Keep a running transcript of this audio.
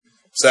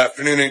This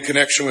afternoon, in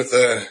connection with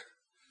the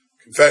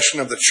confession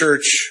of the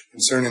church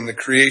concerning the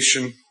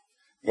creation,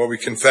 what we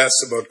confess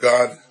about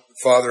God, the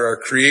Father, our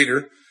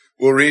Creator,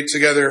 we'll read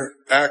together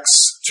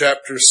Acts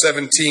chapter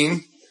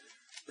 17,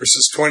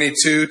 verses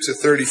 22 to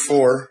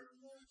 34.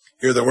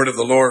 Hear the word of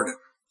the Lord.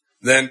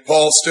 Then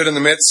Paul stood in the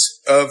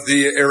midst of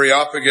the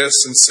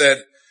Areopagus and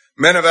said,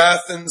 "Men of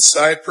Athens,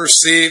 I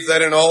perceive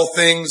that in all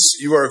things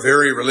you are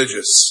very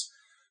religious.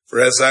 For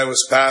as I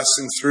was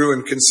passing through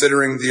and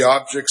considering the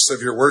objects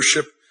of your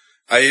worship,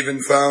 I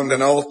even found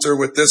an altar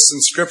with this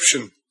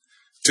inscription,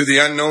 'To the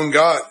unknown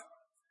God.'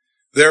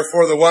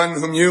 Therefore the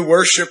one whom you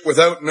worship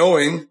without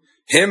knowing,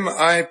 him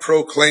I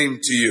proclaim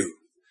to you.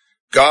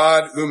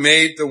 God who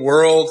made the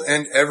world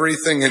and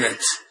everything in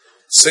it,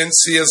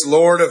 since he is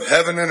Lord of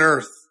heaven and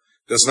earth,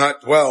 does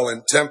not dwell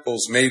in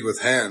temples made with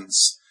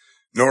hands,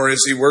 nor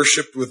is he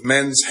worshipped with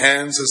men's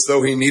hands as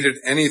though he needed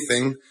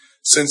anything,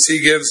 since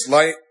he gives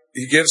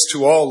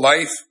to all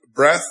life,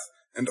 breath,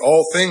 and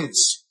all things.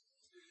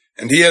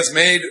 And he has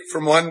made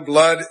from one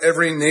blood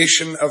every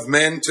nation of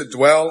men to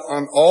dwell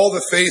on all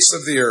the face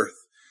of the earth,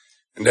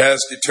 and has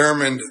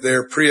determined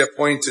their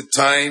pre-appointed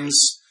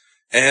times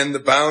and the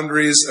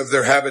boundaries of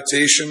their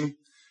habitation,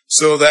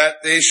 so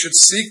that they should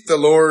seek the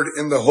Lord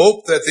in the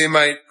hope that they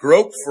might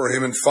grope for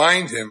him and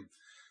find him,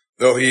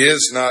 though he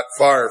is not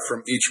far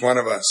from each one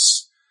of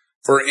us.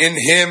 For in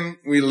him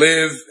we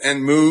live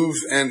and move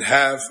and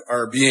have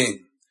our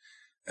being.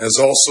 As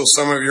also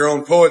some of your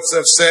own poets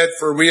have said,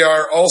 for we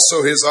are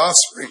also his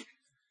offspring.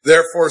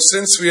 Therefore,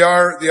 since we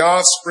are the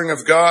offspring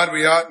of God,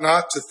 we ought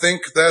not to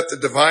think that the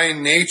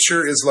divine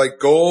nature is like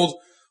gold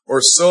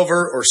or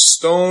silver or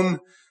stone,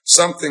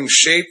 something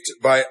shaped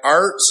by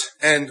art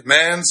and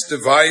man's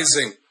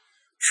devising.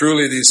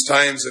 Truly these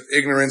times of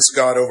ignorance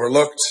God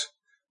overlooked,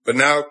 but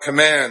now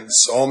commands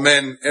all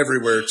men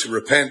everywhere to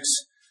repent,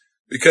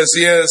 because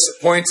he has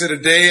appointed a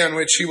day on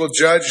which he will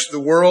judge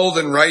the world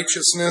in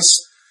righteousness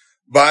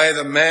by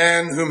the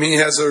man whom he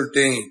has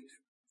ordained.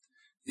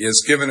 He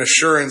has given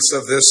assurance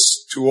of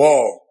this to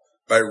all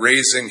by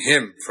raising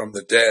him from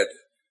the dead.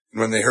 And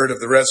when they heard of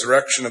the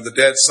resurrection of the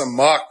dead, some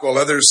mocked, while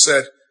others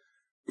said,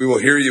 "We will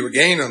hear you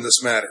again on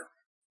this matter."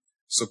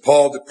 So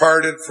Paul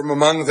departed from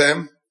among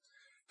them.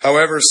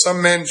 However,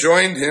 some men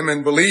joined him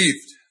and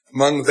believed,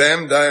 among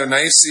them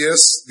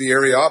Dionysius the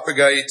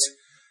Areopagite,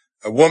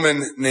 a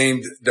woman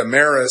named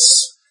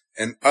Damaris,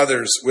 and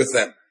others with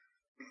them.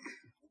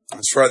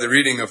 As for the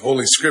reading of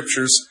Holy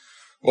Scriptures,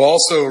 we'll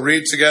also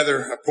read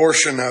together a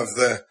portion of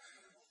the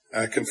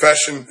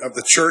Confession of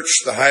the Church,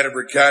 the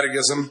Heidelberg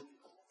Catechism,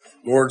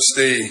 Lord's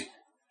Day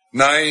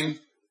 9,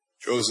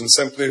 chosen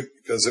simply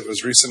because it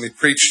was recently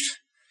preached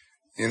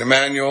in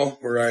Emmanuel,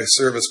 where I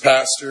serve as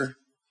pastor.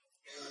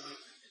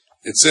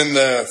 It's in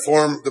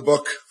the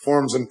book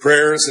Forms and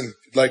Prayers, and if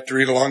you'd like to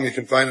read along, you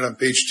can find it on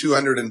page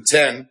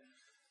 210.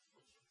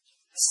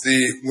 It's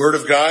the Word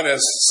of God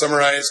as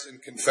summarized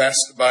and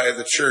confessed by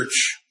the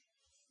Church.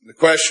 The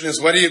question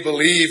is, what do you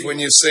believe when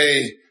you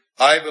say,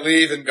 "I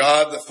believe in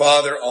God the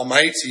Father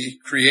Almighty,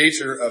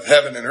 creator of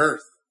heaven and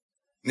earth"?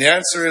 And the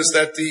answer is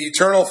that the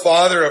eternal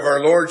Father of our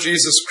Lord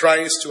Jesus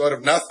Christ, who out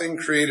of nothing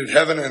created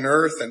heaven and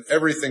earth and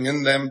everything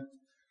in them,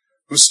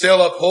 who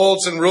still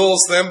upholds and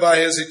rules them by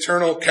his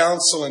eternal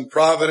counsel and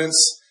providence,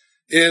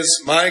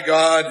 is my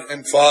God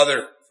and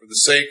Father for the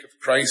sake of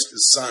Christ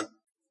his Son.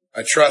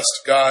 I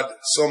trust God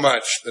so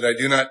much that I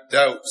do not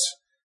doubt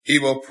he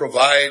will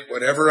provide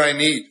whatever I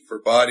need for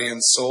body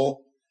and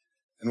soul,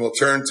 and will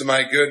turn to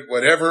my good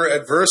whatever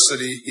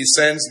adversity he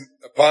sends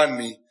upon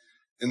me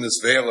in this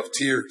vale of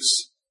tears.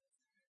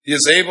 He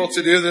is able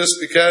to do this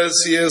because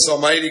he is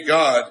Almighty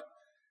God.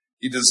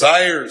 He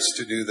desires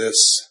to do this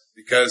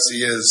because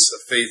he is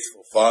a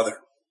faithful Father.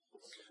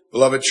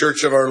 Beloved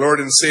Church of our Lord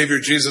and Savior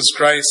Jesus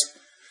Christ,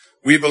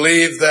 we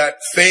believe that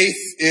faith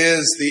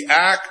is the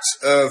act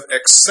of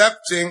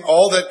accepting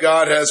all that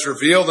God has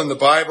revealed in the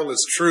Bible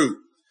as true,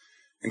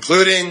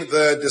 including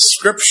the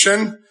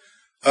description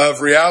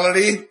of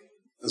reality,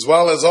 as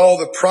well as all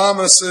the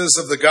promises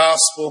of the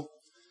gospel,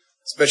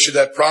 especially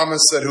that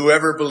promise that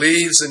whoever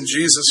believes in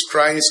Jesus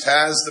Christ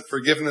has the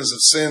forgiveness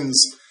of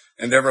sins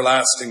and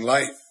everlasting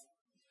life.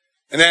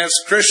 And as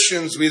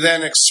Christians, we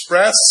then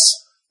express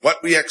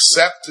what we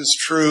accept as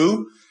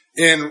true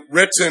in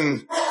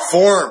written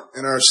form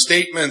in our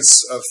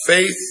statements of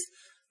faith,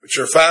 which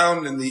are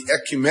found in the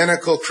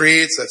ecumenical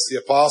creeds, that's the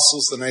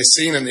Apostles', the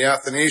Nicene, and the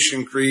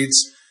Athanasian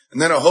creeds,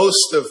 and then a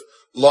host of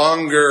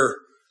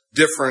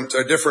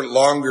different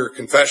longer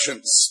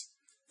confessions.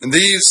 And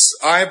these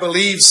I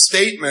believe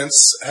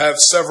statements have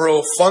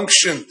several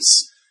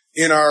functions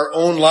in our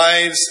own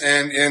lives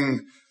and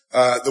in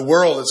the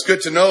world. It's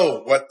good to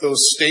know what those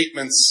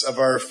statements of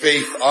our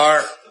faith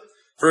are.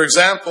 For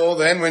example,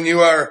 then when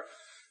you are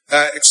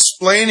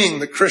explaining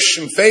the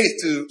Christian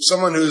faith to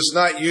someone who's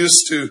not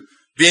used to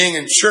being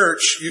in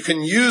church, you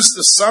can use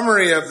the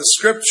summary of the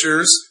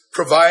Scriptures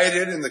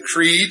provided in the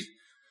creed.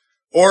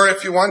 Or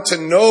if you want to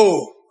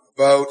know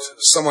about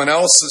someone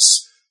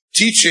else's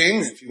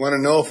teaching, if you want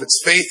to know if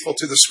it's faithful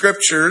to the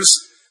Scriptures,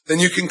 then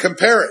you can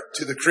compare it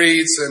to the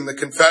creeds and the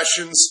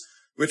confessions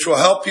which will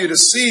help you to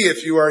see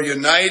if you are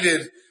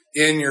united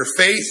in your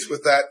faith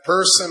with that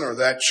person or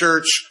that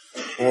church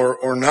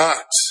or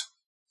not.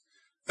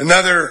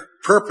 Another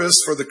purpose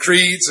for the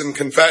creeds and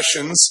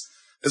confessions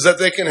is that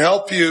they can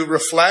help you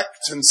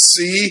reflect and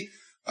see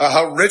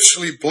how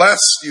richly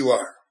blessed you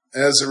are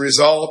as a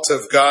result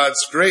of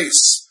God's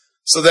grace,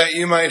 so that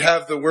you might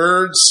have the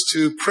words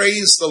to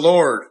praise the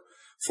Lord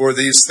for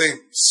these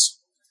things.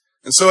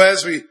 And so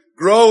as we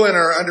grow in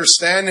our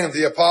understanding of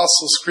the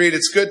Apostles' Creed,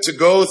 it's good to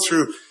go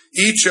through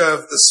each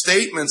of the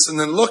statements and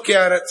then look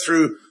at it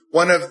through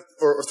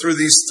through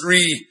these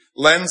three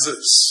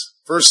lenses.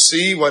 First,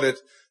 see what it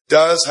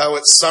does, how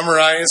it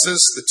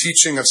summarizes the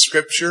teaching of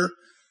Scripture,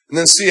 and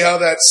then see how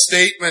that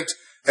statement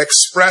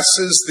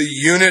expresses the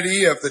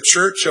unity of the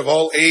church of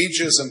all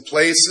ages and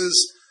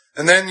places.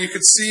 And then you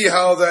could see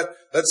how that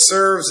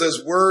serves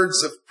as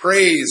words of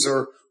praise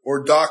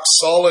or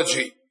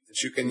doxology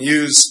that you can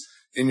use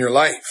in your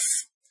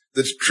life.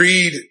 The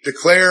creed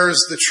declares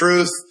the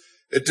truth.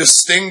 It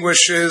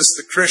distinguishes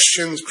the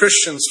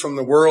Christians from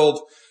the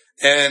world,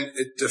 and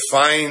it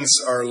defines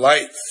our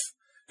life.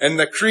 And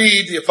the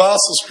creed, the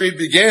Apostles' Creed,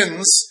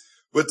 begins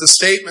with the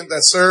statement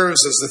that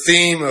serves as the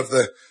theme of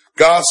the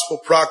gospel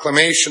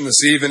proclamation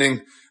this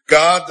evening.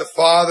 God the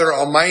Father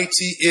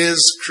Almighty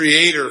is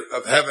creator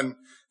of heaven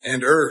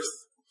and earth.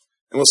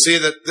 And we'll see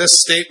that this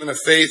statement of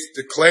faith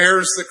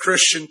declares the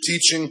Christian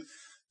teaching,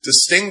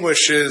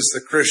 distinguishes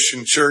the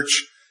Christian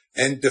church,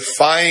 and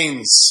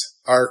defines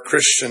our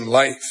Christian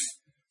life.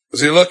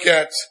 As we look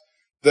at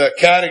the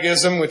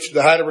Catechism, which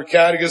the Heidelberg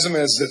Catechism,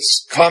 as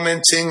it's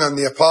commenting on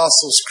the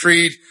Apostles'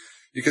 Creed,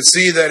 you can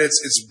see that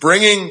it's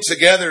bringing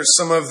together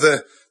some of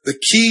the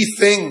key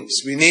things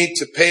we need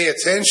to pay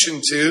attention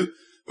to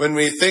when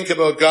we think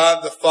about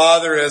God the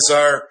Father as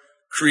our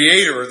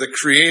creator, or the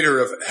creator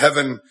of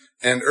heaven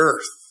and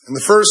earth. And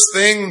the first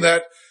thing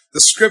that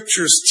the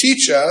Scriptures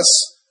teach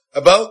us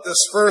about this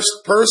first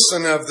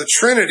person of the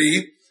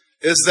Trinity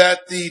is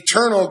that the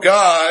eternal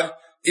God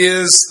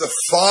is the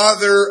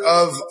Father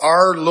of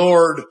our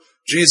Lord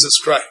Jesus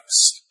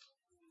Christ.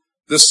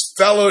 This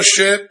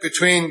fellowship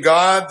between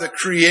God, the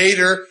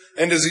Creator,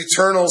 and His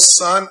eternal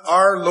Son,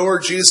 our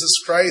Lord Jesus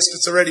Christ,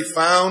 it's already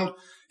found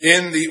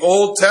in the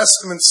Old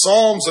Testament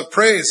Psalms of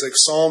praise, like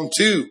Psalm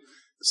 2,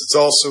 as it's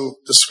also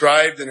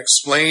described and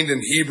explained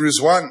in Hebrews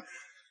 1.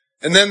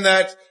 And then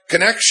that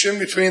connection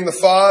between the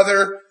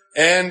Father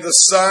and the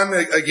Son,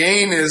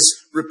 again,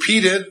 is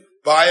repeated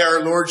by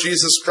our Lord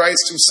Jesus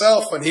Christ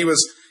Himself when He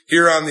was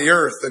here on the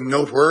earth. And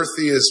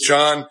noteworthy is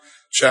John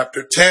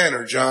chapter 10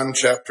 or John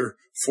chapter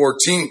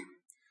 14.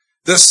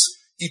 This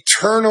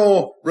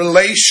eternal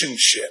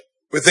relationship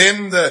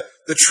within the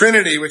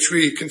Trinity, which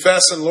we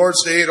confess on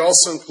Lord's Day, it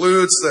also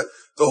includes the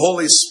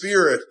Holy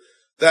Spirit.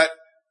 That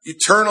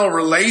eternal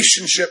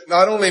relationship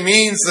not only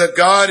means that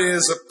God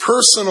is a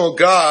personal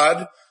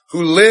God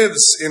who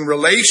lives in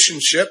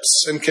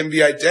relationships and can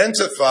be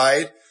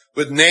identified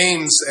with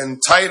names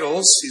and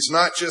titles. He's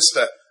not just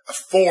a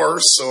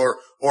force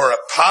or a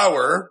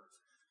power.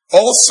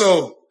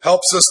 Also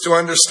helps us to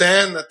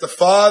understand that the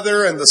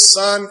Father and the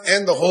Son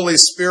and the Holy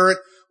Spirit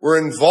were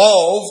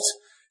involved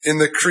in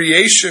the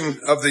creation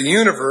of the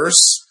universe.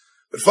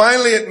 But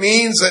finally, it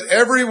means that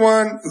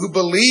everyone who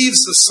believes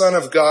the Son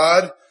of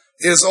God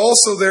is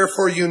also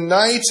therefore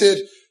united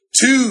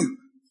to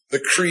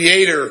the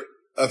Creator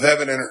of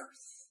heaven and earth.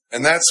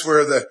 And that's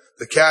where the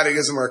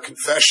Catechism, our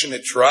confession,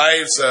 it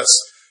drives us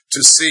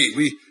to see.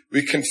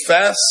 We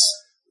confess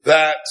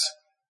that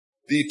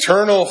the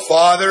eternal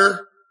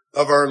Father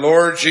of our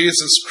Lord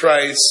Jesus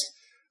Christ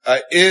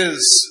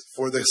is,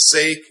 for the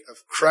sake of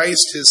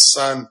Christ His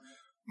Son,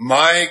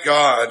 my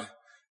God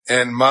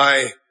and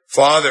my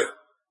Father.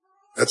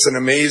 That's an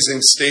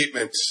amazing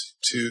statement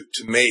to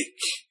make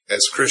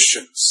as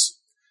Christians.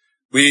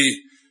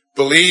 We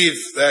believe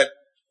that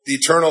the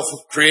eternal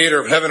Creator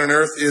of heaven and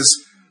earth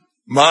is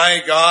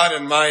my God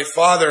and my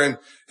Father.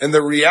 And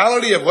the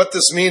reality of what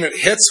this means, it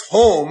hits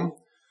home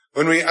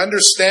when we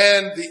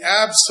understand the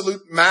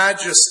absolute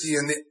majesty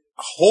and the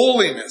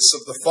holiness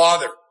of the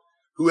Father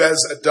who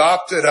has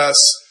adopted us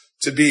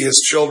to be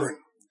His children.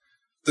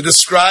 The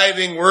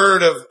describing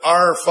word of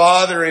our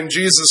Father in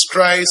Jesus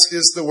Christ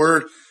is the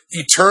word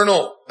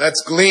eternal.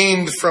 That's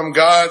gleaned from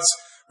God's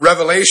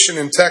revelation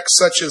in texts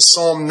such as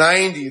Psalm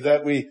 90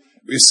 that we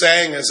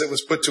sang as it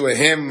was put to a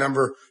hymn,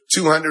 number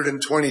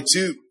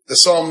 222. The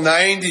Psalm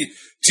 90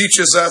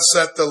 teaches us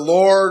that the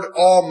Lord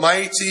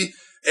Almighty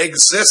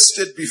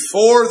existed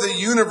before the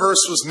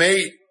universe was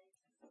made.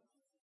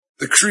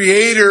 The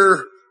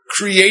Creator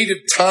created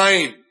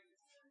time.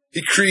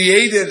 He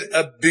created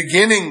a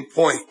beginning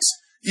point,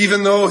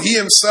 even though He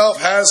Himself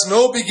has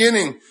no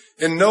beginning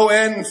and no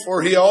end,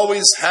 for He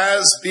always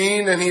has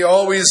been and He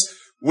always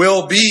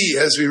will be,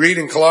 as we read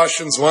in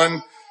Colossians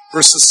 1,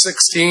 verses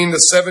 16 to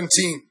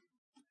 17.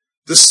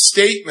 The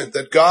statement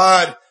that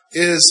God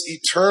is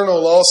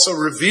eternal also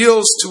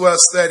reveals to us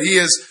that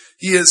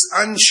He is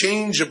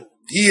unchangeable.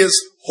 He is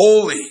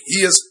holy.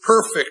 He is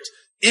perfect,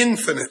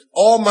 infinite,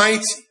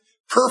 almighty,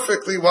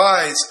 perfectly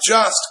wise,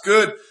 just,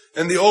 good,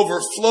 and the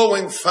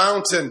overflowing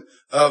fountain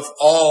of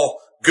all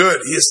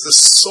good. He is the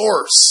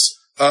source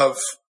of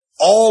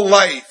all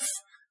life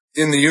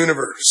in the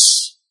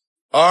universe.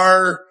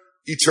 Our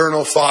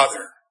eternal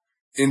Father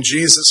in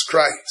Jesus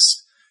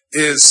Christ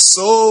is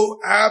so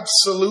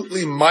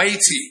absolutely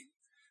mighty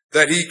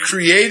that he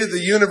created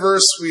the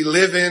universe we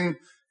live in,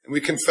 and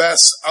we confess,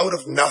 out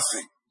of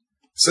nothing.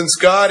 Since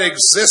God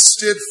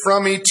existed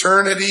from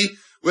eternity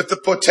with the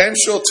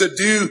potential to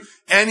do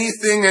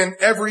anything and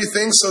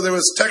everything, so there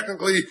was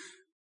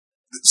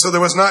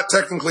not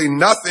technically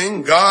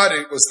nothing. God,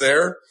 it was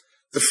there.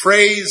 The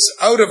phrase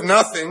out of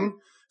nothing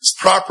is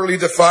properly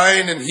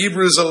defined in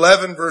Hebrews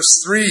 11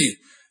 verse 3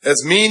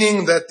 as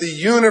meaning that the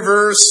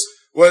universe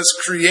was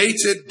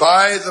created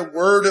by the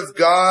Word of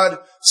God,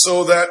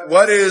 so that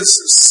what is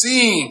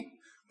seen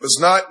was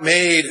not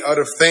made out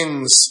of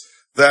things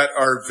that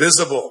are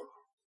visible.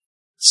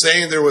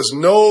 Saying there was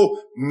no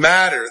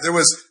matter, there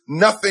was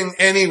nothing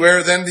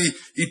anywhere. Then the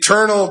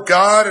eternal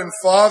God and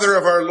Father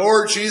of our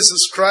Lord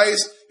Jesus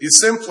Christ, he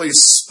simply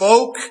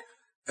spoke,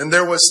 and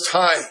there was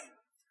time,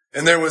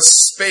 and there was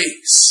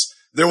space.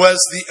 There was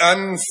the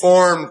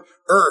unformed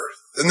earth.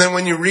 And then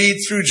when you read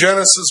through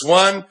Genesis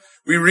 1,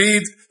 we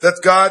read that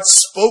God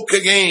spoke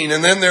again,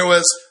 and then there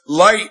was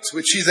light,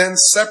 which he then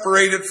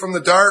separated from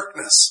the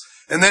darkness.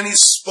 And then he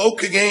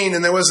spoke again,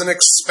 and there was an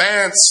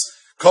expanse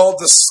called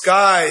the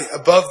sky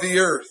above the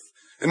earth.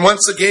 And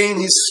once again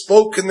he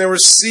spoke, and there were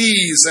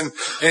seas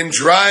and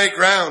dry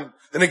ground.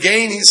 And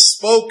again he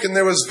spoke, and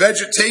there was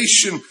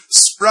vegetation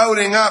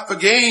sprouting up.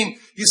 Again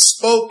he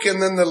spoke,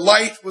 and then the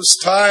light was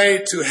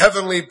tied to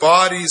heavenly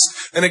bodies.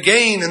 And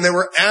again, and there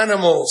were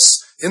animals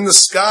in the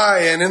sky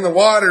and in the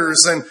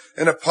waters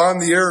and upon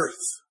the earth,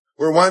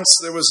 where once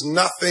there was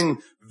nothing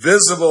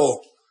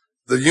visible.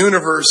 The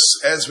universe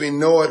as we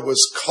know it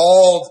was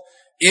called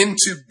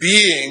into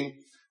being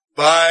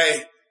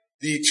by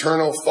the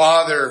eternal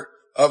Father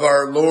of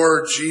our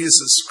Lord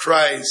Jesus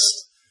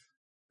Christ,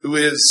 who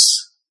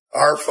is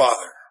our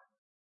Father,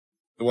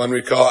 the one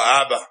we call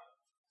Abba,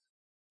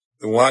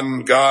 the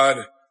one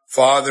God,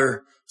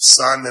 Father,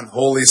 Son, and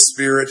Holy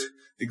Spirit,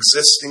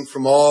 existing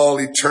from all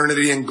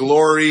eternity and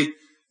glory,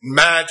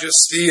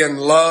 majesty and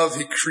love.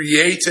 He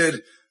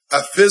created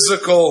a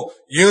physical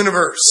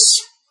universe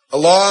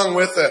along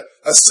with a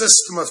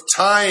system of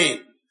time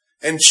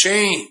and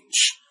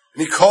change.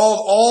 And he called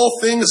all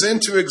things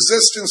into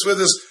existence with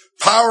his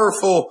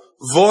powerful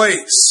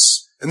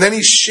voice. And then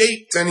he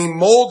shaped and he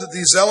molded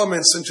these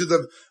elements into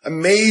the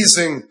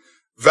amazing,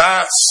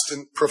 vast,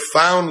 and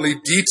profoundly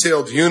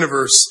detailed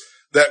universe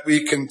that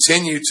we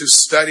continue to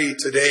study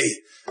today.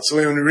 So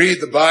when we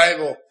read the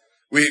Bible,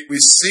 we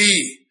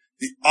see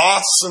the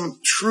awesome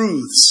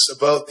truths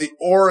about the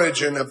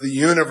origin of the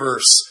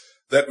universe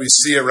that we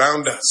see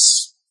around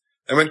us.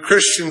 And when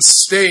Christians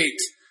state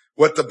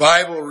what the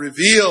Bible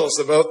reveals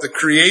about the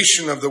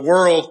creation of the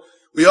world,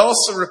 we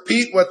also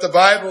repeat what the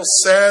Bible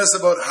says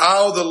about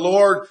how the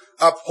Lord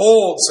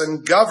upholds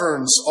and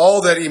governs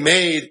all that he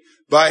made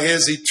by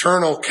his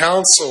eternal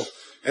counsel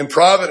and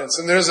providence.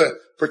 And there's a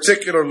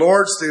particular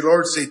Lord's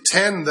Day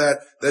 10,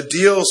 that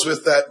deals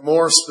with that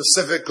more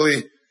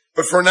specifically.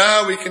 But for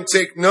now, we can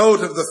take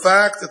note of the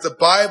fact that the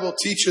Bible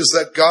teaches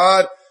that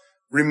God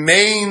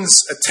remains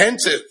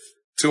attentive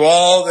to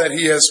all that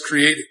he has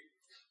created.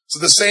 So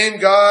the same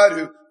God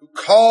who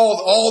called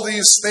all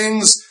these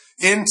things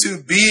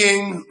into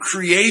being,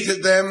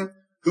 created them,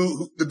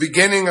 who the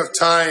beginning of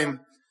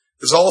time,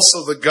 is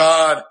also the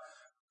God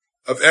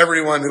of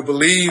everyone who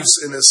believes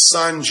in his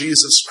Son,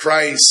 Jesus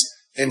Christ,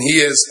 and he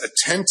is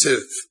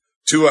attentive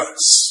to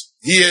us.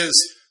 He is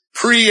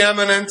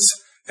preeminent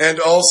and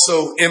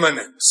also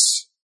immanent.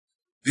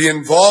 The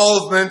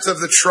involvement of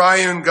the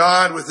triune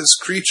God with his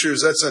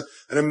creatures, that's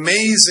an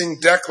amazing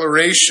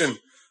declaration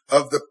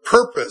of the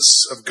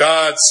purpose of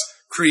God's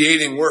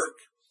creating work.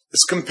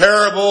 It's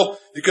comparable,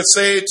 you could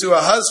say, to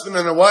a husband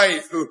and a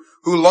wife who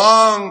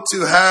long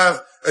to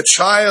have a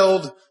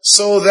child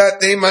so that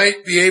they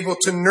might be able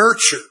to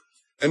nurture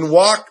and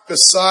walk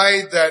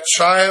beside that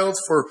child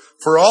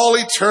for all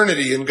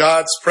eternity in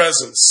God's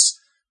presence.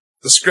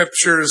 The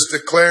scriptures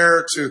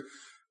declare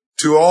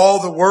to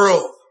all the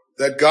world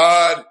that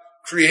God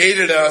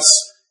created us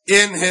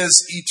in his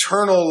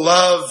eternal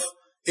love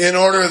in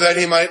order that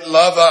he might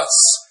love us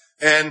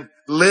and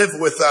live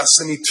with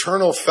us in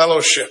eternal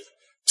fellowship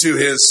to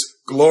his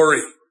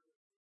glory.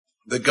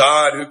 The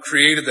God who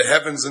created the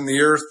heavens and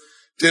the earth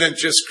didn't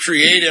just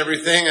create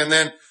everything and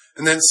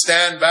then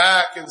stand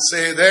back and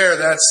say, there,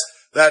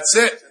 that's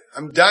it.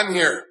 I'm done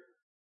here.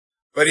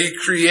 But he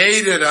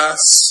created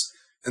us,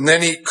 and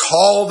then he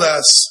called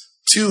us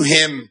to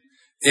him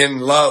in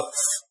love.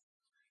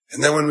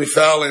 And then when we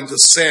fell into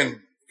sin, you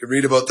can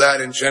read about that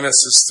in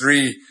Genesis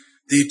 3,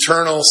 the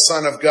eternal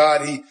Son of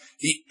God,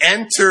 he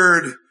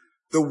entered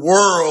the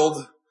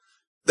world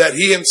that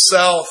he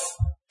himself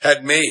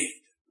had made.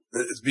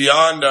 It's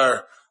beyond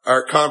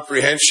our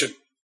comprehension.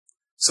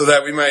 So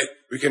that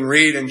we can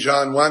read in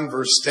John 1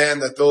 verse 10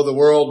 that though the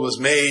world was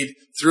made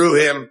through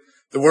him,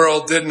 the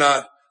world did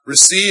not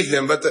receive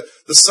him. But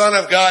the Son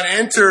of God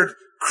entered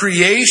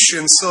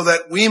creation so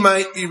that we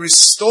might be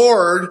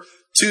restored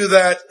to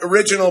that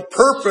original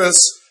purpose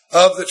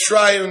of the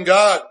triune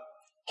God.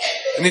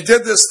 And he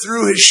did this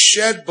through his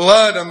shed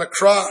blood on the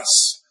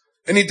cross.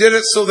 And he did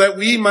it so that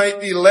we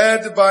might be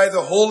led by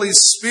the Holy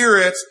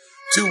Spirit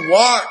to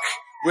walk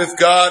with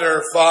God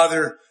our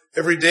Father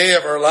every day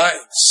of our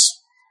lives.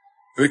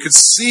 We could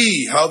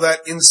see how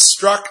that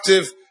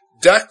instructive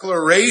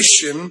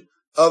declaration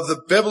of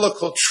the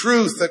biblical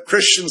truth that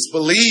Christians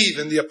believe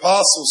in the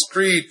Apostles'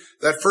 Creed,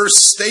 that first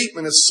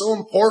statement is so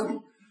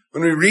important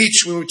when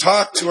we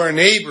talk to our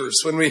neighbors,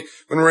 when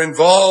we're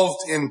involved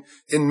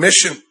in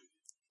mission.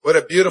 What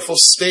a beautiful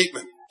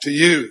statement to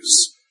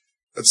use.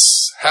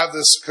 Let's have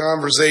this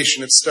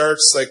conversation. It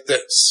starts like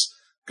this.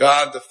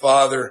 God the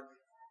Father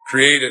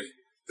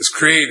is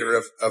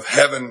creator of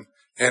heaven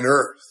and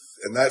earth.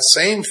 And that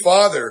same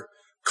Father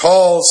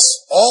calls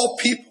all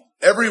people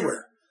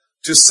everywhere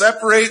to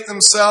separate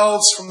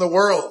themselves from the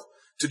world,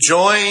 to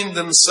join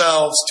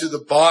themselves to the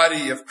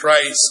body of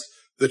Christ,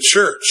 the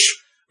church,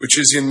 which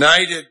is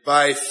united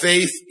by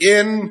faith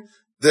in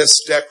this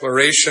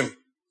declaration.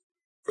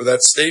 For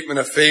that statement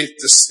of faith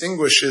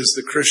distinguishes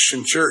the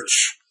Christian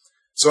church.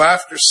 So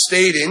after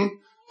stating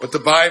what the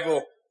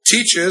Bible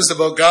teaches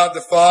about God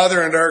the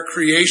Father and our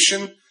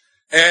creation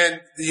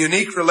and the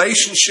unique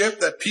relationship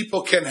that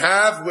people can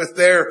have with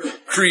their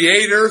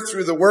Creator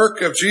through the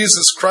work of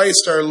Jesus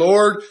Christ our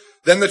Lord,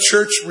 then the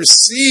church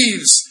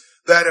receives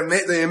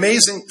the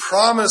amazing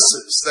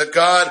promises that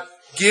God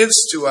gives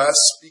to us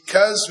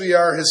because we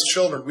are His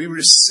children. We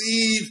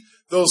receive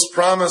those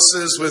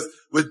promises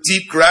with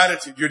deep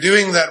gratitude. You're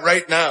doing that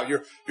right now.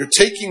 You're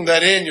taking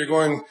that in. You're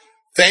going,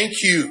 thank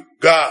you,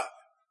 God,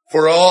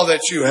 for all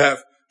that you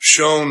have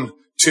shown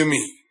to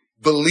me.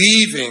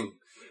 Believing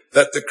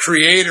that the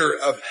Creator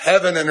of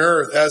heaven and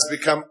earth has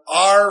become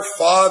our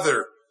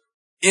Father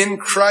in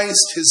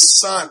Christ, His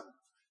Son.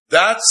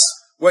 That's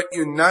what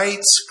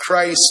unites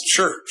Christ's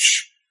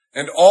church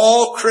and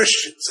all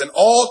Christians in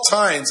all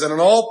times and in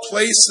all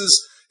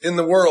places in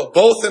the world,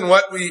 both in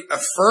what we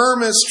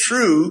affirm as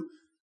true,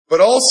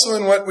 but also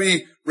in what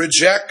we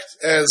reject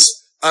as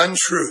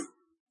untrue.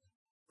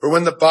 For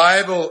when the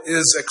Bible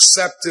is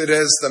accepted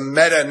as the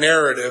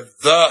meta-narrative,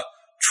 the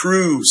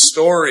true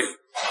story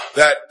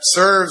that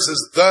serves as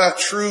the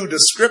true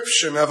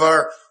description of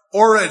our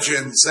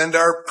origins and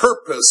our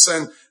purpose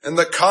and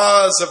the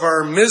cause of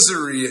our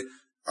misery,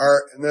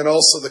 and then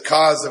also the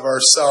cause of our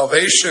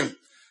salvation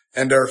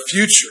and our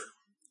future.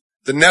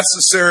 The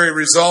necessary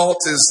result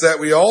is that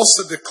we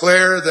also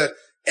declare that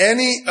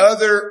any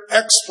other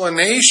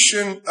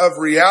explanation of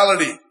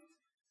reality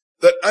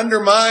that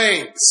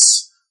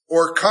undermines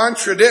or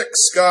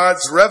contradicts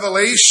God's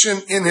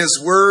revelation in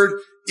His Word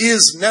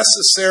is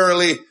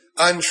necessarily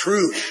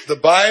untrue. The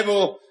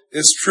Bible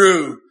is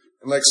true.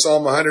 And like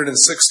Psalm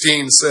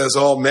 116 says,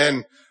 all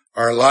men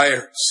are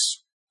liars.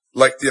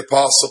 Like the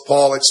Apostle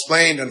Paul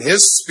explained in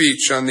his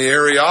speech on the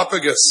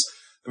Areopagus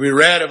that we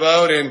read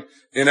about in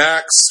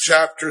Acts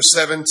chapter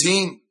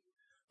 17.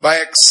 By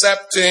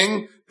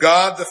accepting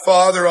God the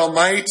Father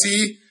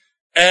Almighty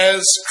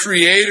as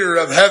creator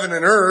of heaven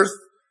and earth,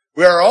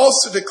 we are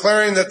also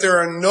declaring that there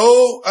are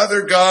no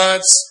other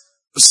gods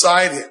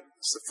beside Him.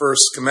 It's the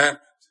first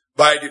commandment.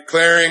 By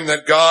declaring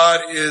that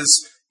God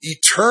is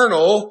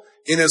eternal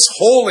in His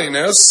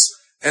holiness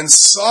and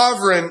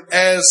sovereign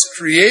as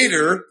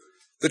creator,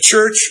 the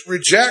church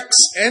rejects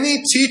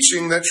any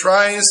teaching that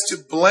tries to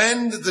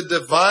blend the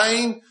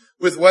divine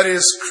with what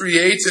is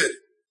created,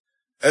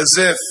 as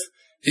if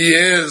He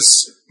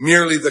is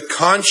merely the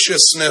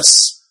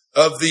consciousness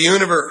of the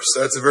universe.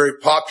 That's a very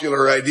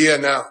popular idea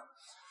now.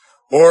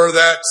 Or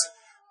that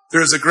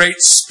there's a great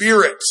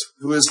spirit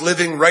who is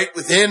living right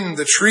within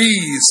the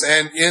trees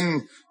and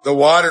in the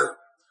water.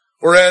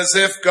 Or as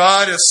if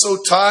God is so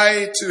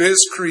tied to His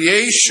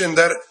creation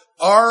that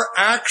our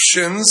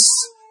actions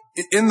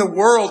in the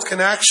world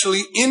can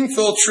actually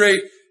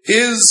infiltrate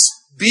His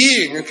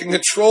being and can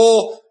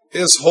control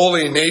His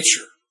holy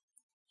nature.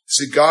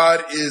 See,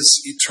 God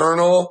is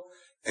eternal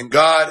and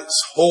God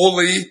is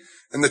holy,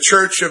 and the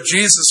church of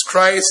Jesus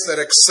Christ that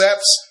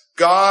accepts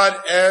God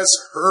as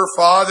her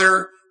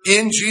Father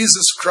in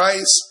Jesus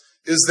Christ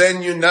is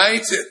then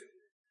united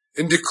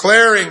in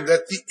declaring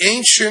that the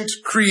ancient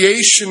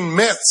creation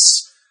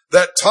myths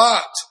that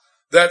taught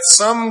that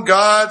some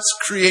gods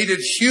created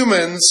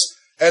humans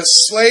as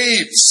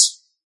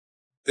slaves.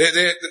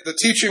 The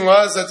teaching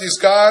was that these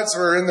gods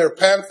were in their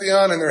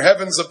pantheon in their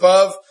heavens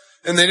above,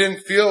 and they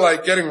didn't feel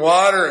like getting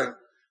water and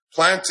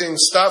planting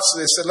stuff, so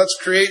they said, let's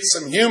create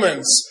some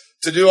humans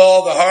to do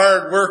all the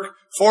hard work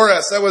for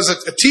us. That was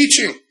a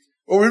teaching.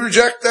 Well, we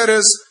reject that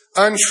as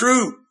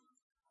untrue.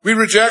 We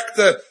reject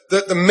the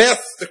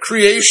myth, the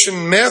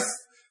creation myth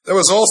that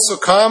was also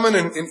common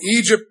in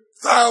Egypt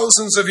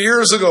thousands of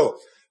years ago,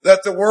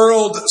 that the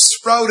world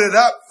sprouted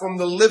up from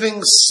the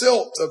living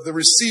silt of the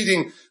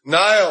receding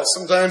Nile.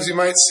 Sometimes you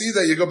might see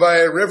that. You go by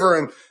a river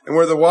and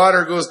where the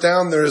water goes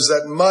down, there's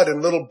that mud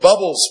and little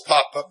bubbles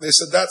pop up. They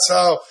said that's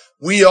how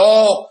we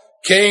all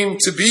came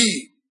to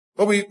be.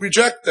 Well, we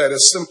reject that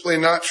as simply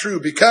not true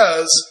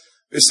because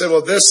they said,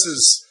 well, this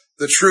is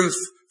the truth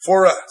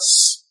for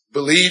us.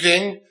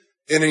 believing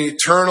in an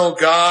eternal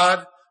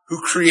God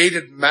who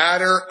created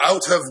matter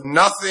out of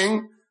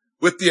nothing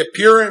with the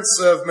appearance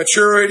of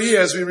maturity,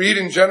 as we read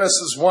in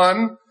Genesis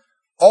 1,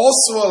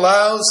 also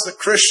allows the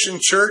Christian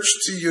church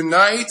to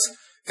unite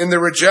in the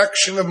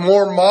rejection of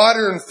more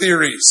modern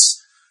theories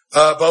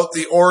about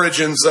the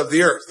origins of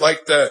the earth,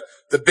 like the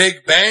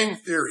Big Bang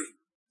theory.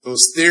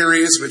 Those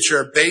theories which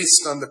are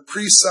based on the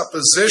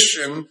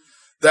presupposition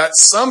that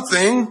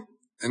something,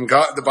 and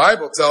God, the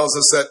Bible tells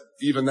us that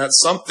even that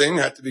something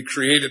had to be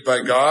created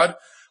by God,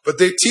 but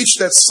they teach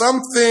that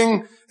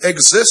something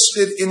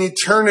existed in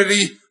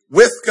eternity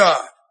with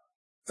God.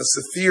 That's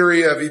the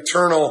theory of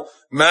eternal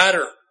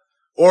matter.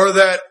 Or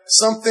that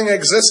something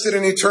existed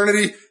in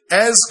eternity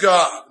as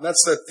God.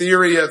 That's the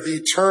theory of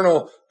the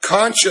eternal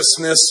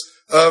consciousness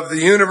of the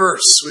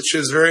universe, which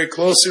is very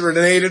closely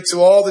related to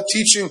all the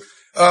teaching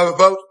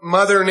about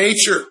Mother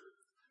Nature.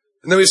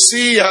 And then we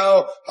see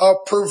how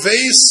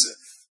pervasive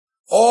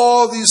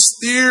all these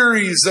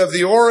theories of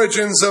the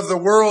origins of the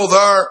world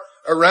are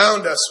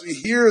around us. We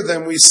hear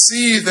them, we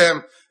see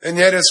them, and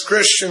yet as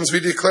Christians we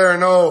declare,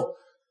 no,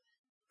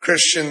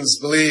 Christians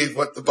believe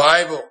what the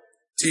Bible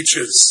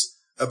teaches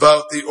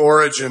about the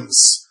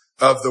origins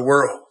of the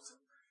world.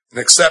 In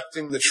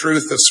accepting the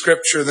truth of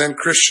Scripture, then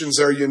Christians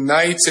are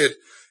united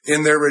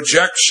in their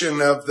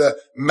rejection of the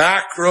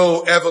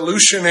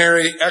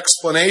macro-evolutionary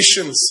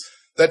explanations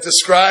that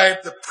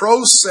describe the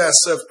process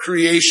of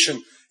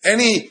creation.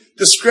 Any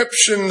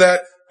description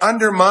that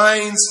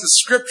undermines the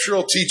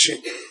scriptural teaching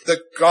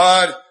that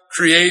God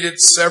created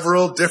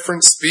several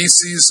different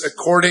species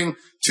according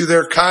to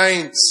their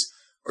kinds.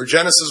 Or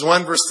Genesis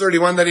 1 verse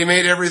 31 that he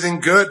made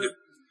everything good.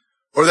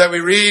 Or that we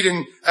read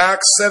in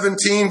Acts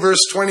 17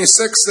 verse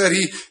 26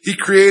 that he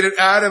created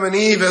Adam and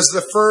Eve as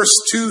the first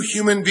two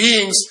human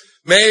beings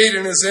made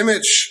in his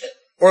image.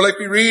 Or like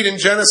we read in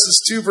Genesis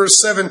 2 verse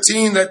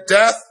 17 that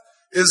death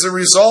is a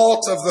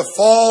result of the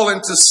fall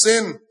into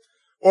sin.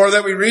 Or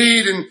that we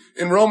read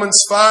in Romans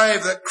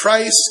 5 that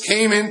Christ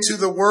came into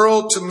the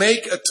world to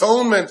make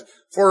atonement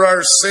for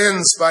our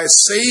sins by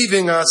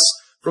saving us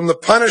from the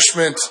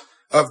punishment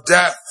of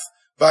death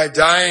by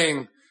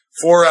dying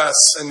for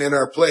us and in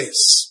our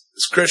place.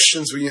 As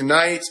Christians, we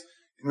unite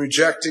in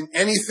rejecting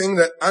anything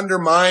that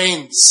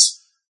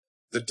undermines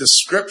the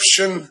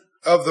description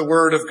of the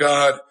Word of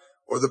God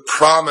or the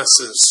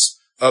promises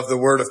of the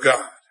Word of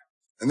God.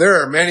 And there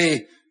are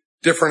many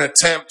different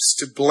attempts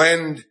to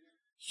blend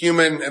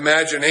human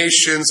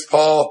imaginations.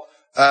 Paul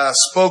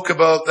spoke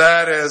about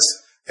that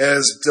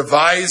as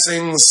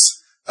devisings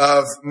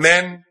of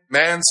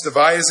man's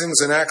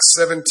devisings in Acts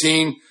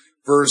 17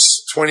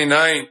 verse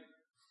 29.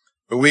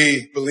 But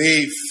we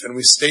believe, and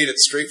we state it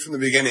straight from the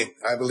beginning,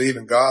 I believe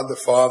in God the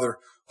Father,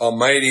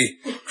 Almighty,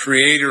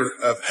 creator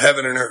of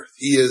heaven and earth.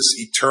 He is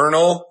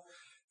eternal,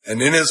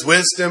 and in his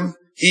wisdom,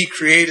 he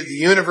created the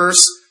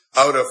universe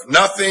out of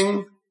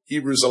nothing,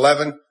 Hebrews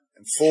 11,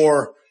 and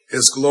for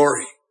his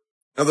glory.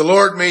 Now the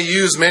Lord may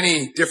use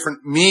many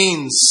different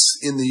means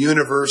in the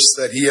universe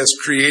that he has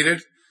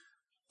created.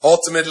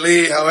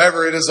 Ultimately,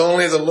 however, it is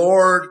only the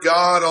Lord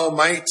God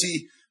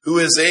Almighty who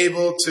is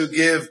able to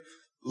give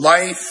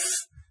life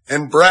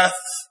and breath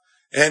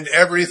and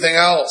everything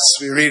else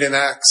we read in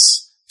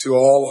Acts to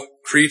all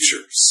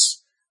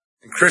creatures.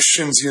 And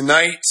Christians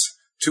unite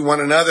to one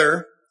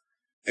another,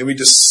 and we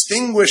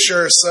distinguish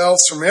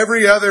ourselves from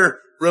every other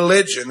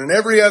religion and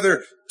every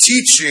other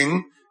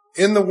teaching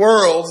in the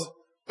world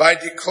by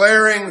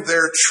declaring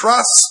their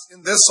trust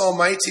in this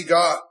Almighty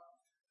God,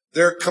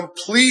 their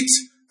complete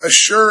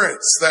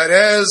assurance that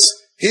as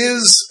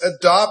his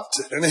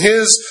adopted and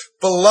his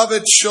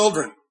beloved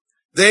children,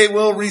 they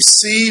will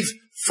receive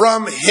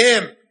from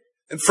him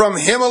and from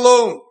him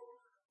alone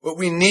what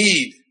we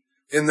need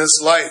in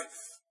this life,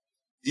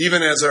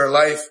 even as our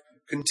life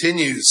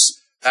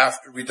continues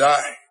after we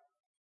die.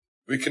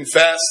 We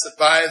confess that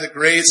by the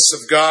grace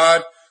of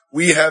God,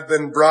 we have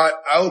been brought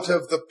out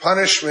of the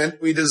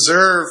punishment we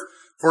deserve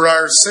for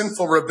our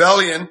sinful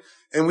rebellion,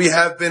 and we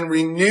have been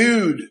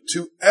renewed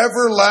to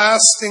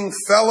everlasting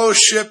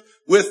fellowship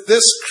with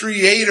this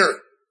Creator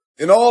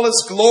in all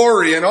his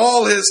glory and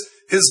all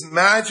his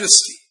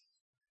majesty.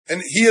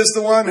 And he is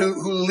the one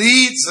who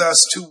leads us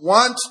to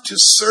want to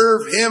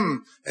serve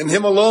him and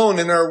him alone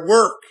in our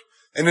work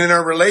and in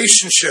our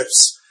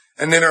relationships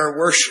and in our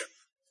worship.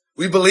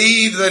 We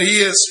believe that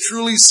he is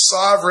truly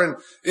sovereign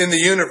in the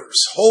universe,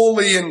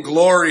 holy in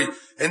glory,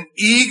 and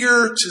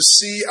eager to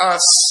see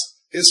us,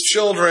 his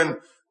children,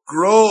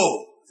 grow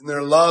in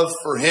their love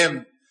for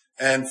him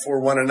and for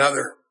one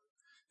another.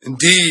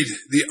 Indeed,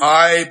 the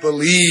I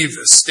believe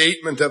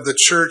statement of the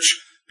church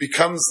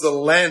becomes the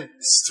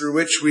lens through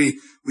which we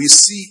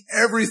see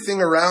everything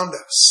around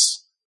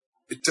us.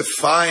 It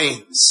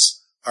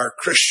defines our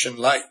Christian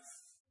life.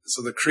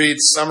 So the creed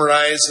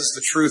summarizes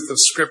the truth of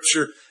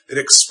Scripture. It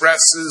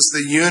expresses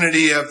the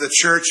unity of the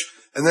church.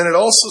 And then it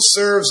also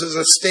serves as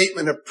a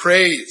statement of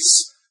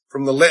praise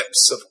from the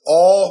lips of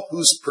all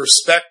whose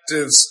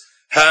perspectives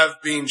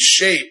have been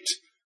shaped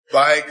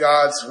by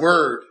God's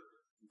Word,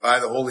 by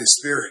the Holy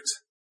Spirit.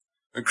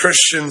 When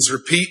Christians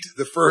repeat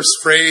the first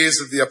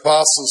phrase of the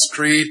Apostles'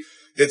 Creed,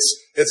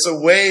 it's a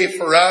way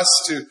for us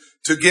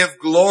to give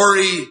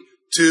glory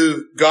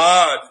to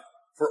God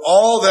for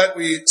all that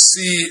we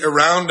see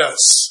around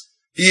us.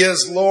 He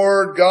is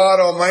Lord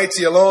God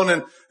Almighty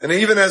alone. And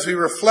even as we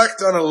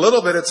reflect on it a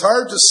little bit, it's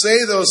hard to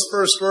say those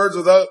first words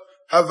without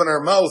having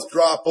our mouth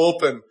drop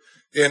open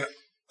in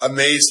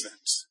amazement.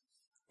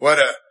 What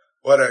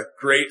a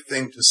great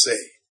thing to say.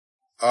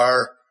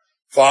 Our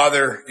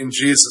Father in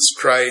Jesus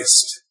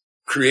Christ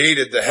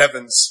created the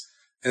heavens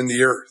and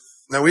the earth.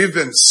 Now we've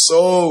been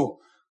so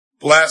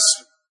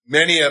blessed.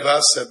 Many of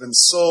us have been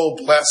so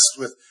blessed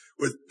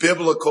with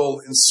biblical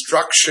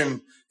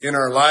instruction in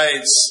our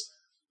lives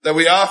that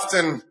we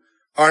often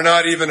are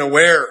not even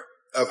aware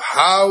of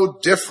how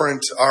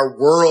different our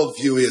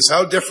worldview is,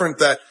 how different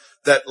that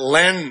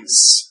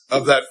lens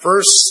of that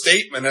first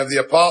statement of the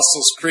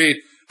Apostles' Creed,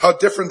 how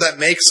different that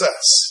makes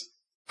us,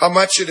 how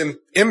much it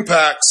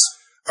impacts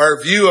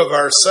our view of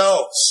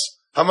ourselves,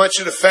 how much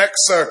it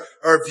affects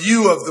our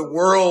view of the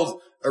world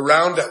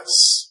around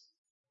us.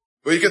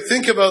 Well, you could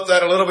think about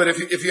that a little bit.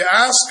 If you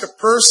ask a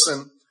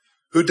person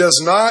who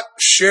does not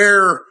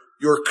share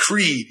your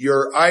creed,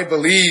 your I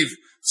believe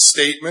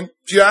statement,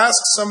 if you ask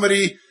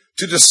somebody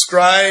to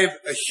describe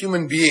a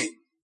human being,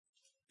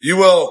 you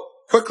will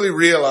quickly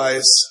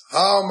realize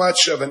how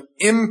much of an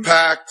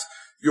impact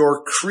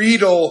your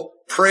creedal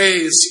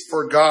praise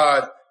for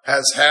God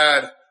has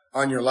had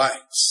on your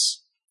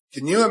lives.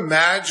 Can you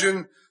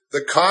imagine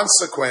the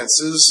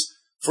consequences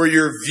for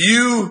your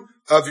view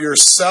of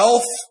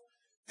yourself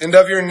and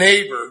of your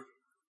neighbor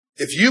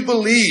if you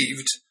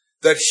believed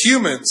that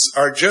humans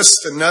are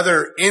just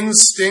another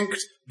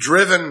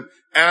instinct-driven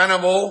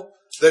animal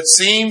that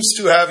seems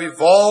to have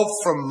evolved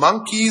from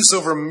monkeys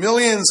over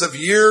millions of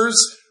years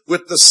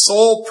with the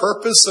sole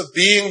purpose of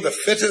being the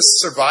fittest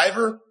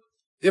survivor?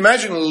 Can you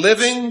imagine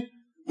living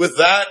with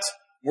that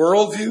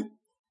worldview?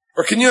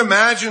 Or can you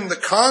imagine the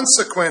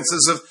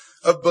consequences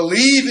of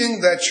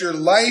believing that your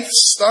life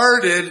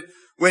started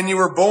when you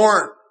were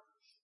born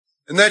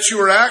and that you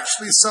were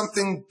actually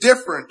something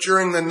different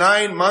during the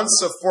 9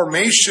 months of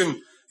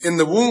formation in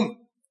the womb?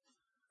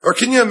 Or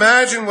can you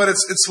imagine what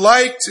it's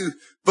like to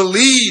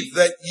believe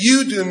that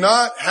you do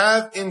not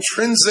have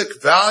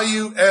intrinsic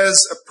value as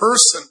a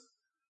person,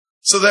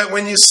 so that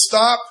when you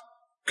stop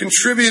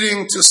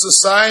contributing to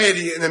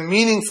society in a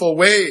meaningful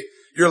way,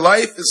 your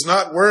life is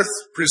not worth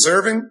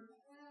preserving?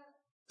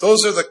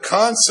 Those are the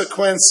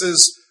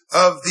consequences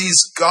of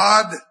these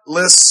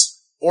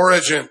godless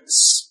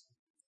origins.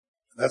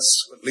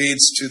 That's what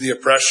leads to the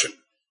oppression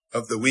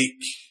of the weak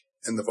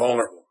and the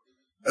vulnerable.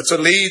 That's what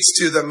leads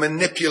to the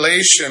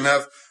manipulation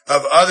of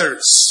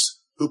others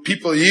who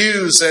people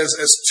use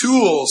as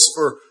tools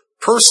for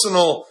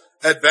personal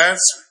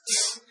advancement.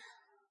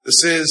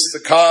 This is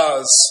the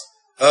cause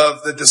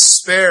of the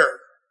despair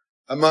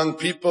among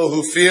people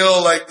who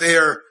feel like they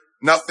are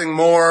nothing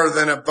more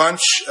than a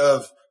bunch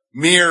of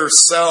mere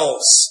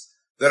cells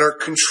that are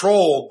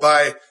controlled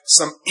by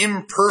some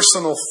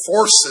impersonal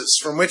forces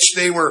from which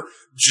they were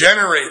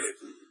generated.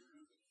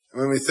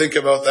 And when we think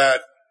about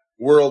that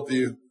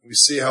worldview, we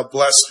see how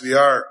blessed we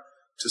are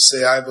to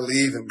say, I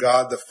believe in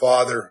God the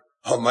Father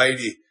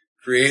Almighty,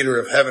 creator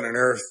of heaven and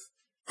earth.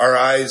 Our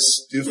eyes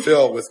do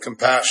fill with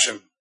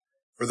compassion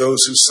for those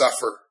who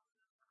suffer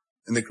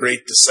in the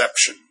great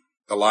deception,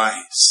 the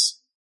lies.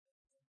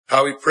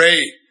 How we pray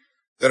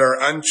that our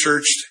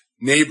unchurched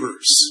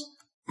neighbors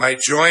might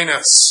join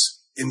us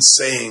in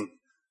saying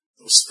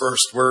those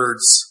first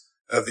words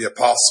of the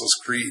Apostles'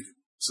 Creed,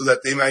 so that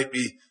they might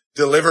be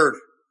delivered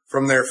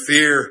from their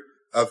fear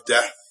of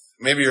death.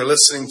 Maybe you're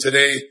listening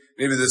today,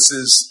 maybe this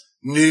is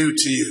new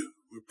to you.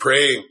 We're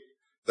praying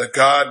that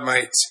God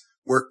might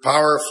work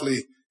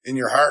powerfully in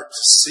your heart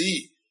to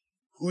see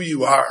who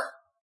you are,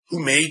 who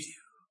made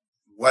you,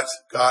 what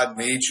God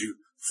made you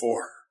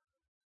for.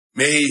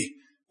 May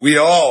we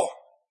all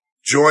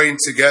join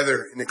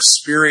together in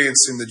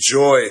experiencing the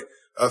joy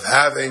of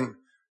having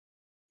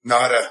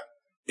not an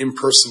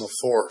impersonal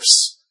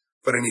force,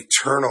 but an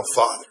eternal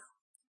Father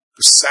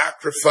who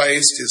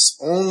sacrificed his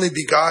only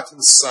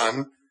begotten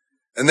Son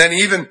and then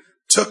even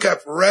took up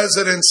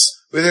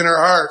residence within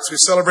our hearts. We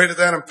celebrated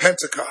that on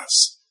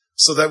Pentecost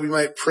so that we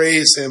might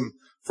praise him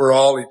for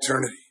all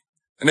eternity.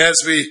 And as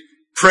we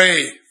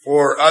pray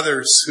for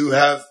others who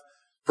have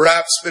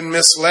perhaps been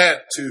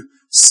misled to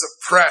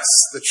suppress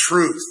the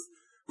truth,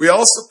 we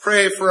also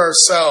pray for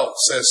ourselves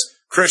as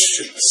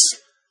Christians,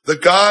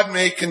 that God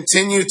may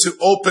continue to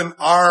open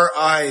our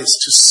eyes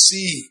to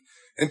see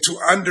and to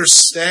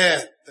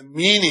understand the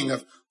meaning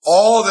of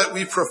all that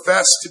we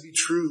profess to be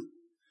true.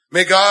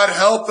 May God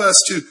help us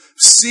to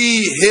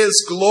see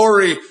his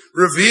glory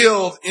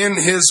revealed in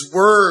his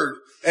word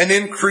and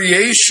in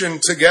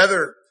creation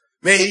together.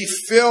 May he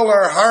fill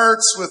our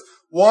hearts with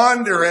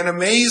wonder and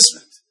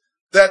amazement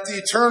that the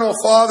eternal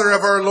Father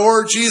of our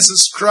Lord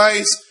Jesus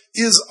Christ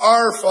is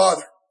our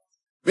Father.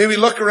 May we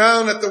look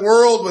around at the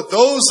world with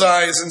those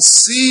eyes and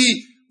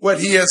see what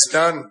he has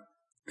done.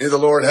 May the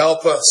Lord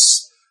help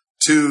us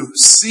to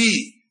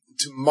see,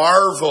 to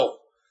marvel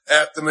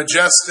at the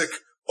majestic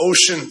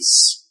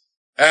oceans,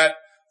 at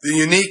the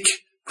unique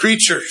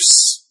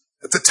creatures,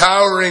 at the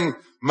towering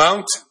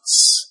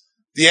mountains,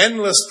 the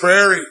endless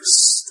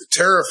prairies, the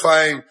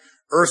terrifying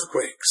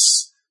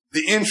earthquakes,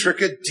 the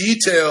intricate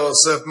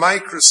details of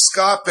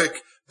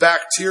microscopic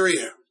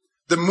bacteria,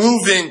 the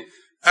moving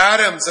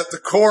atoms at the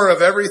core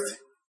of everything,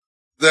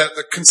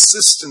 the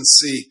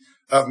consistency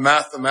of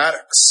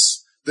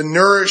mathematics, the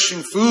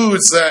nourishing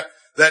foods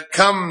that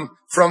come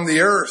from the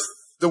earth,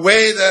 the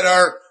way that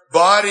our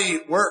body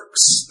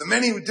works, the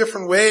many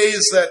different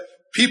ways that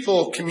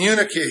people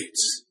communicate,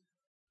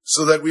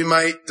 so that we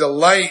might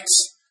delight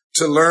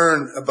to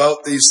learn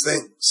about these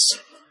things.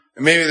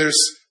 And maybe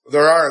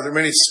there are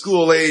many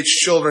school-age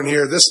children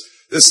here.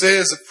 This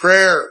is a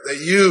prayer that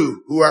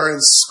you who are in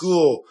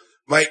school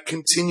might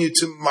continue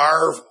to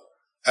marvel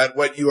at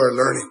what you are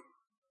learning.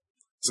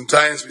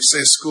 Sometimes we say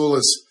school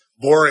is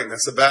boring.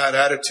 That's a bad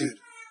attitude.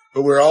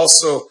 But we're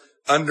also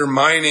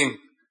undermining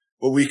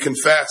what we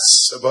confess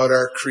about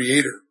our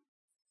Creator.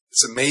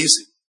 It's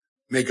amazing.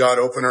 May God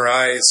open our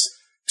eyes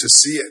to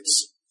see it.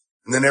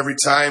 And then every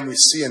time we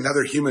see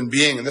another human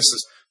being, and this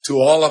is to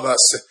all of us,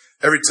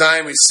 every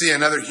time we see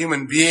another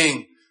human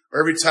being,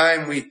 or every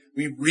time we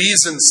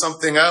reason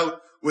something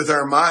out with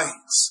our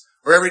minds,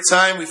 or every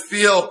time we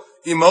feel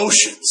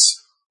emotions,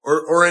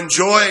 or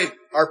enjoy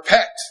our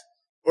pet,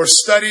 or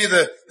study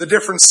the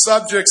different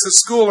subjects at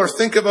school, or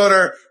think about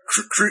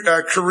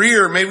our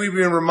career, may we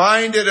be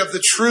reminded of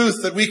the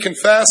truth that we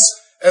confess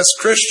as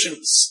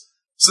Christians,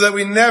 so that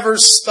we never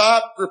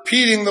stop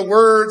repeating the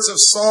words of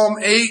Psalm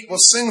 8. We'll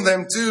sing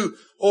them too.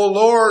 O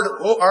Lord,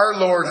 O our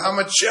Lord, how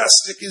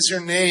majestic is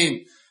your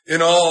name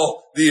in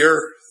all the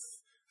earth.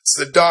 It's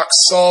the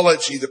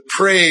doxology, the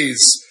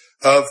praise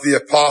of the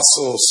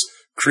Apostles'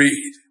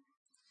 Creed.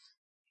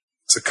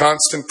 It's a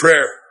constant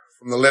prayer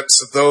from the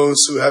lips of those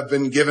who have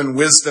been given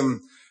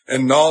wisdom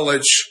and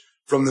knowledge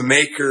from the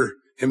Maker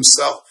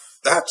himself.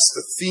 That's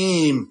the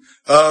theme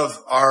of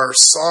our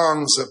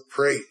songs of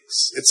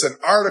praise. It's an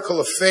article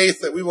of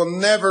faith that we will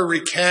never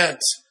recant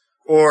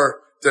or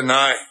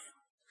deny.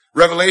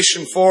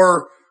 Revelation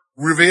 4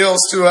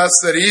 reveals to us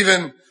that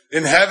even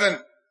in heaven,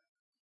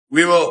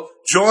 we will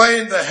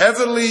join the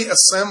heavenly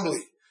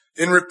assembly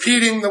in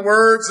repeating the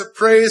words of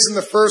praise in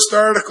the first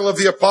article of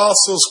the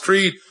Apostles'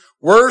 Creed.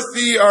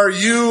 Worthy are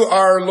you,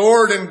 our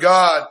Lord and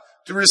God,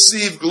 to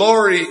receive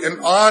glory and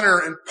honor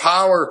and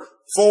power,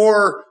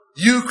 for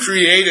you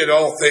created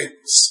all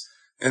things,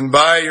 and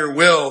by your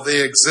will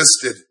they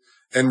existed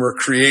and were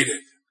created.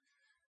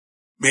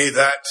 May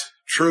that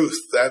truth,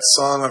 that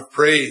song of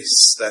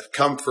praise, that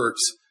comfort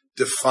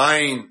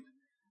define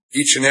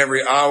each and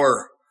every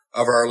hour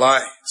of our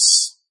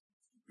lives.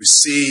 We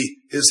see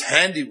his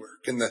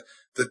handiwork in the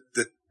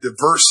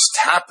diverse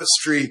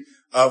tapestry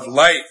of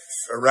life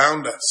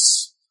around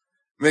us.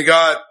 May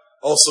God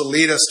also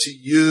lead us to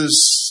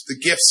use the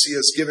gifts he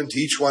has given to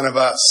each one of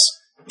us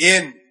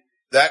in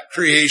that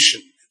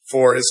creation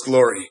for his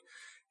glory.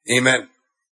 Amen.